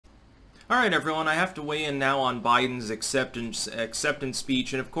All right, everyone, I have to weigh in now on Biden's acceptance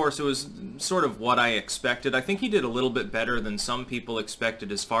speech, and of course it was sort of what I expected. I think he did a little bit better than some people expected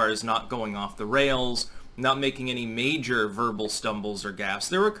as far as not going off the rails, not making any major verbal stumbles or gaffes.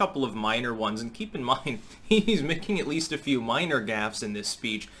 There were a couple of minor ones, and keep in mind, he's making at least a few minor gaffes in this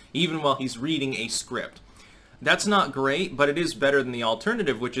speech, even while he's reading a script. That's not great, but it is better than the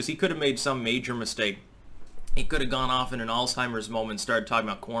alternative, which is he could have made some major mistake. He could have gone off in an Alzheimer's moment and started talking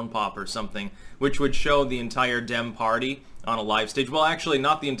about corn pop or something, which would show the entire Dem party on a live stage. Well, actually,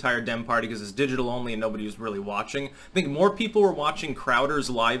 not the entire Dem party because it's digital only and nobody was really watching. I think more people were watching Crowder's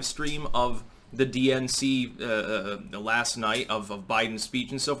live stream of the DNC last night of Biden's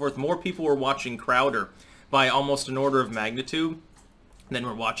speech and so forth. More people were watching Crowder by almost an order of magnitude than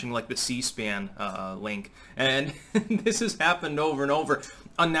we're watching like the C-SPAN link. And this has happened over and over.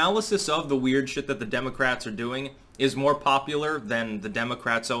 Analysis of the weird shit that the Democrats are doing is more popular than the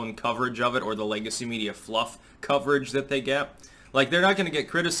Democrats' own coverage of it or the legacy media fluff coverage that they get. Like, they're not going to get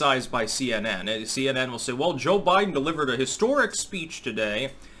criticized by CNN. CNN will say, well, Joe Biden delivered a historic speech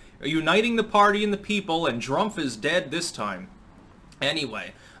today, uniting the party and the people, and Trump is dead this time.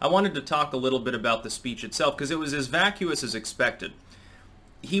 Anyway, I wanted to talk a little bit about the speech itself because it was as vacuous as expected.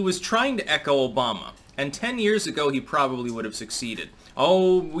 He was trying to echo Obama, and 10 years ago he probably would have succeeded.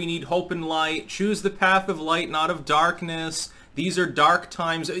 Oh, we need hope and light. Choose the path of light, not of darkness. These are dark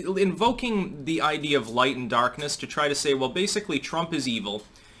times. Invoking the idea of light and darkness to try to say, well, basically Trump is evil.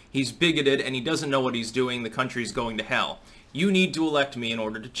 He's bigoted, and he doesn't know what he's doing. The country's going to hell. You need to elect me in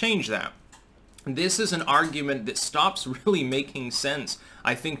order to change that. This is an argument that stops really making sense,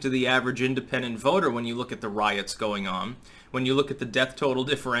 I think, to the average independent voter when you look at the riots going on, when you look at the death total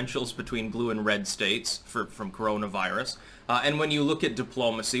differentials between blue and red states from coronavirus, and when you look at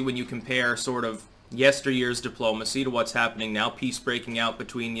diplomacy, when you compare sort of yesteryear's diplomacy to what's happening now, peace breaking out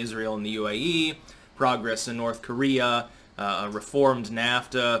between Israel and the UAE, progress in North Korea, reformed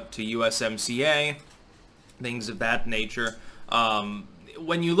NAFTA to USMCA, things of that nature.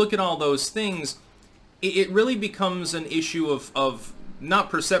 When you look at all those things, it really becomes an issue of not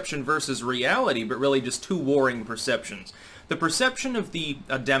perception versus reality, but really just two warring perceptions. The perception of the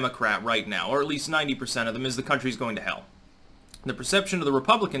Democrat right now, or at least 90% of them, is the country's going to hell. The perception of the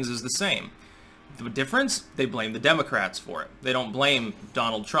Republicans is the same. The difference? They blame the Democrats for it. They don't blame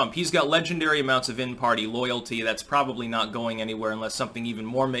Donald Trump. He's got legendary amounts of in-party loyalty. That's probably not going anywhere unless something even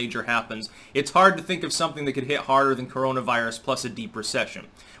more major happens. It's hard to think of something that could hit harder than coronavirus plus a deep recession,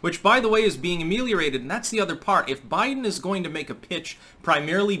 which, by the way, is being ameliorated, and that's the other part. If Biden is going to make a pitch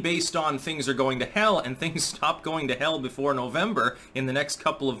primarily based on things are going to hell and things stop going to hell before November in the next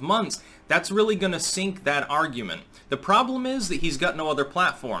couple of months, that's really going to sink that argument. The problem is that he's got no other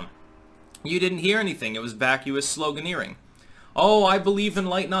platform. You didn't hear anything. It was vacuous sloganeering. Oh, I believe in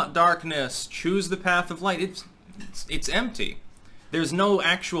light, not darkness. Choose the path of light. It's empty. There's no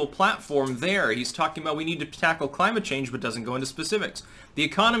actual platform there. He's talking about we need to tackle climate change, but doesn't go into specifics. The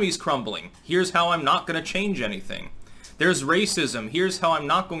economy's crumbling. Here's how I'm not going to change anything. There's racism. Here's how I'm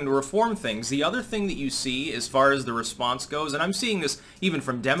not going to reform things. The other thing that you see as far as the response goes, and I'm seeing this even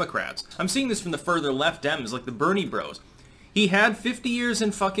from Democrats. I'm seeing this from the further left Dems, like the Bernie bros. He had 50 years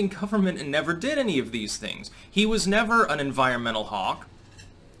in fucking government and never did any of these things. He was never an environmental hawk.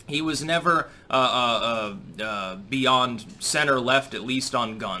 He was never beyond center-left, at least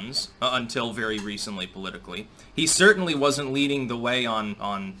on guns, until very recently politically. He certainly wasn't leading the way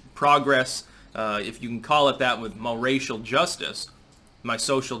on progress, if you can call it that, with my racial justice, my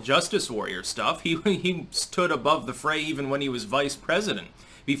social justice warrior stuff. He stood above the fray even when he was vice president.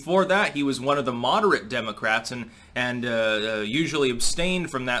 Before that, he was one of the moderate Democrats and usually abstained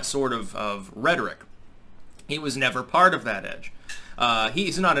from that sort of rhetoric. He was never part of that edge.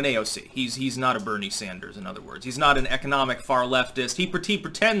 He's not an AOC. He's not a Bernie Sanders, in other words. He's not an economic far leftist. He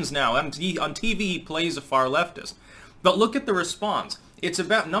pretends now. On TV, he plays a far leftist. But look at the response. It's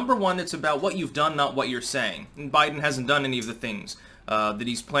about, number one, it's about what you've done, not what you're saying. And Biden hasn't done any of the things that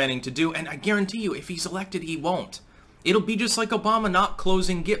he's planning to do. And I guarantee you, if he's elected, he won't. It'll be just like Obama not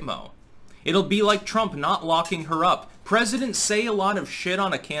closing Gitmo. It'll be like Trump not locking her up. Presidents say a lot of shit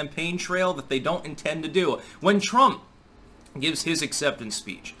on a campaign trail that they don't intend to do. When Trump gives his acceptance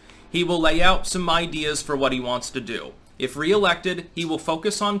speech, he will lay out some ideas for what he wants to do. If re-elected, he will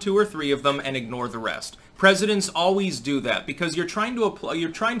focus on 2 or 3 of them and ignore the rest. Presidents always do that because you're trying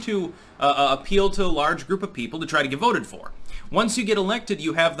to appeal to a large group of people to try to get voted for. Once you get elected,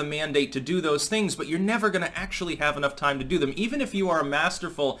 you have the mandate to do those things, but you're never going to actually have enough time to do them. Even if you are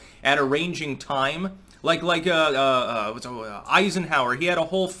masterful at arranging time, like Eisenhower, he had a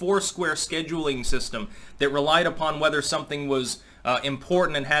whole 4-square scheduling system that relied upon whether something was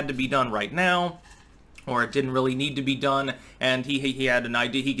important and had to be done right now, or it didn't really need to be done, and he had an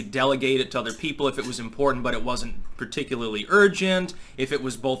idea he could delegate it to other people if it was important, but it wasn't particularly urgent. If it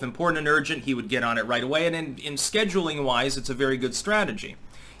was both important and urgent, he would get on it right away, and in scheduling-wise, it's a very good strategy.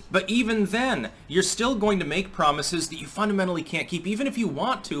 But even then, you're still going to make promises that you fundamentally can't keep, even if you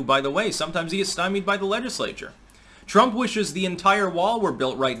want to, by the way. Sometimes he is stymied by the legislature. Trump wishes the entire wall were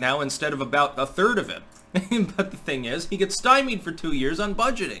built right now instead of about a third of it. But the thing is, he gets stymied for 2 years on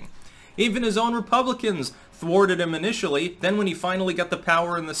budgeting. Even his own Republicans thwarted him initially. Then when he finally got the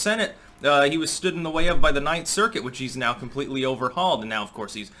power in the Senate, he was stood in the way of by the Ninth Circuit, which he's now completely overhauled. And now, of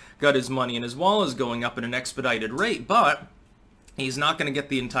course, he's got his money and his wall is going up at an expedited rate. But he's not going to get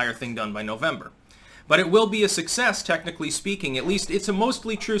the entire thing done by November. But it will be a success, technically speaking. At least it's a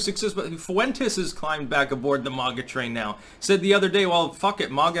mostly true success. But Fuentes has climbed back aboard the MAGA train now. Said the other day, well, fuck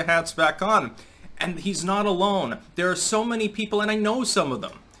it, MAGA hat's back on. And he's not alone. There are so many people, and I know some of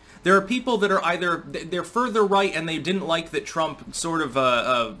them. There are people that are either, they're further right and they didn't like that Trump sort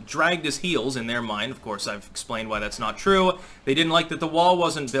of dragged his heels in their mind. Of course, I've explained why that's not true. They didn't like that the wall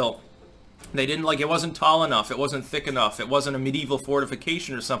wasn't built. They didn't like it wasn't tall enough, it wasn't thick enough, it wasn't a medieval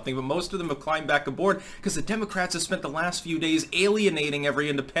fortification or something, but most of them have climbed back aboard because the Democrats have spent the last few days alienating every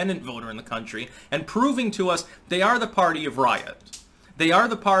independent voter in the country and proving to us they are the party of riot. They are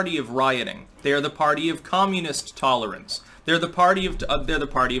the party of rioting. They are the party of communist tolerance. They're the party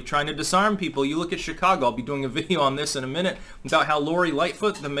of trying to disarm people. You look at Chicago. I'll be doing a video on this in a minute about how Lori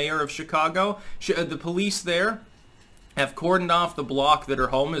Lightfoot, the mayor of Chicago, the police there have cordoned off the block that her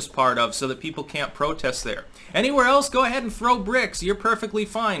home is part of so that people can't protest there. Anywhere else, go ahead and throw bricks. You're perfectly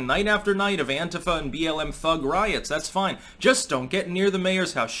fine. Night after night of Antifa and BLM thug riots. That's fine. Just don't get near the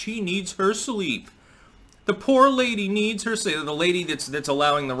mayor's house. She needs her sleep. The poor lady needs her sleep. The lady that's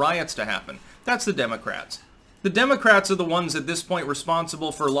allowing the riots to happen. That's the Democrats. The Democrats are the ones at this point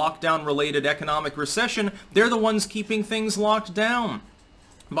responsible for lockdown-related economic recession. They're the ones keeping things locked down.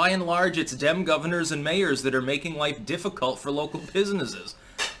 By and large, it's Dem governors and mayors that are making life difficult for local businesses.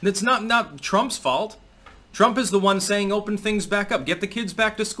 It's not Trump's fault. Trump is the one saying open things back up, get the kids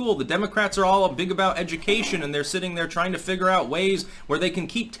back to school. The Democrats are all big about education, and they're sitting there trying to figure out ways where they can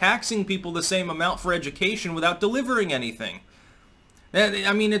keep taxing people the same amount for education without delivering anything.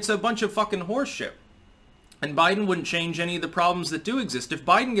 I mean, it's a bunch of fucking horseshit. And Biden wouldn't change any of the problems that do exist. If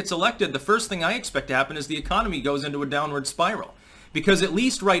Biden gets elected, the first thing I expect to happen is the economy goes into a downward spiral. Because at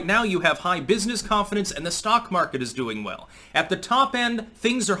least right now you have high business confidence and the stock market is doing well. At the top end,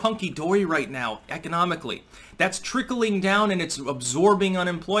 things are hunky-dory right now, economically. That's trickling down and it's absorbing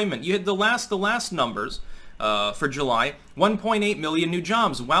unemployment. You had the last numbers for July, 1.8 million new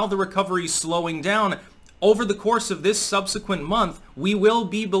jobs. While the recovery is slowing down, over the course of this subsequent month, we will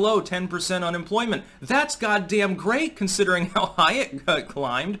be below 10% unemployment. That's goddamn great considering how high it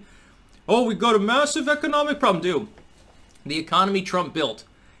climbed. Oh, we got a massive economic problem, dude. The economy Trump built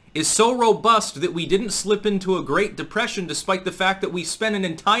is so robust that we didn't slip into a Great Depression despite the fact that we spent an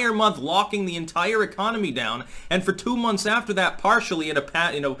entire month locking the entire economy down, and for 2 months after that, partially at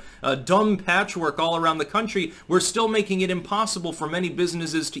a dumb patchwork all around the country, we're still making it impossible for many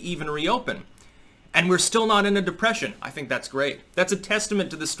businesses to even reopen. And we're still not in a depression. I think that's great. That's a testament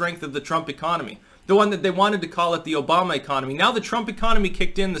to the strength of the Trump economy. The one that they wanted to call it the Obama economy. Now the Trump economy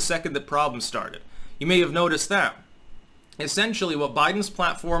kicked in the second the problems started. You may have noticed that. Essentially, what Biden's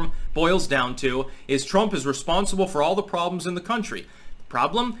platform boils down to is Trump is responsible for all the problems in the country. The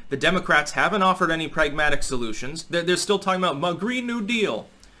problem? The Democrats haven't offered any pragmatic solutions. They're still talking about my Green New Deal.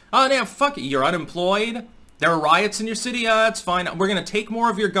 Oh, damn, fuck it. You're unemployed? There are riots in your city? That's fine. We're going to take more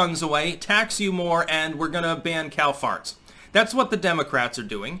of your guns away, tax you more, and we're going to ban cow farts. That's what the Democrats are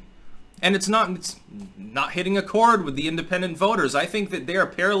doing. And it's not hitting a chord with the independent voters. I think that they are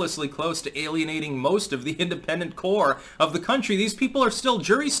perilously close to alienating most of the independent core of the country. These people are still,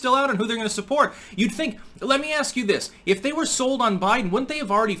 jury's still out on who they're going to support. You'd think, let me ask you this, if they were sold on Biden, wouldn't they have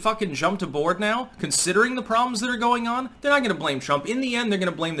already fucking jumped aboard now, considering the problems that are going on? They're not going to blame Trump. In the end, they're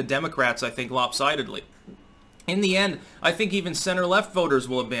going to blame the Democrats, I think, lopsidedly. In the end, I think even center-left voters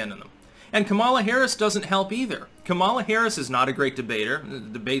will abandon them. And Kamala Harris doesn't help either. Kamala Harris is not a great debater. The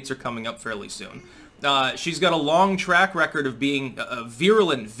debates are coming up fairly soon. She's got a long track record of being a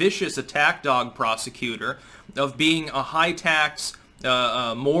virulent, vicious attack dog prosecutor, of being a high-tax,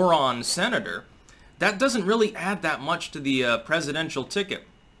 moron senator. That doesn't really add that much to the presidential ticket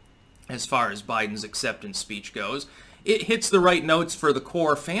as far as Biden's acceptance speech goes. It hits the right notes for the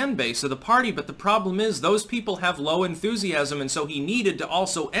core fan base of the party, but the problem is those people have low enthusiasm, and so he needed to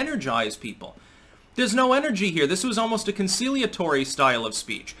also energize people. There's no energy here. This was almost a conciliatory style of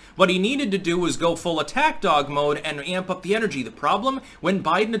speech. What he needed to do was go full attack dog mode and amp up the energy. The problem, when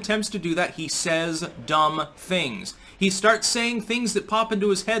Biden attempts to do that, he says dumb things. He starts saying things that pop into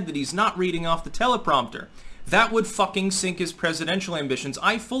his head that he's not reading off the teleprompter. That would fucking sink his presidential ambitions.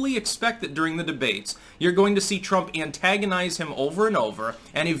 I fully expect that during the debates, you're going to see Trump antagonize him over and over,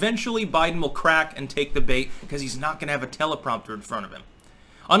 and eventually Biden will crack and take the bait because he's not going to have a teleprompter in front of him.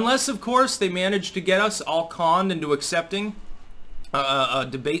 Unless, of course, they manage to get us all conned into accepting a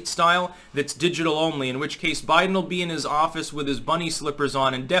debate style that's digital only, in which case Biden will be in his office with his bunny slippers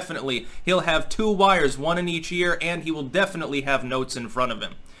on, and definitely he'll have 2 wires, 1 in each ear, and he will definitely have notes in front of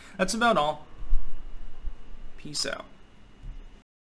him. That's about all. Peace out.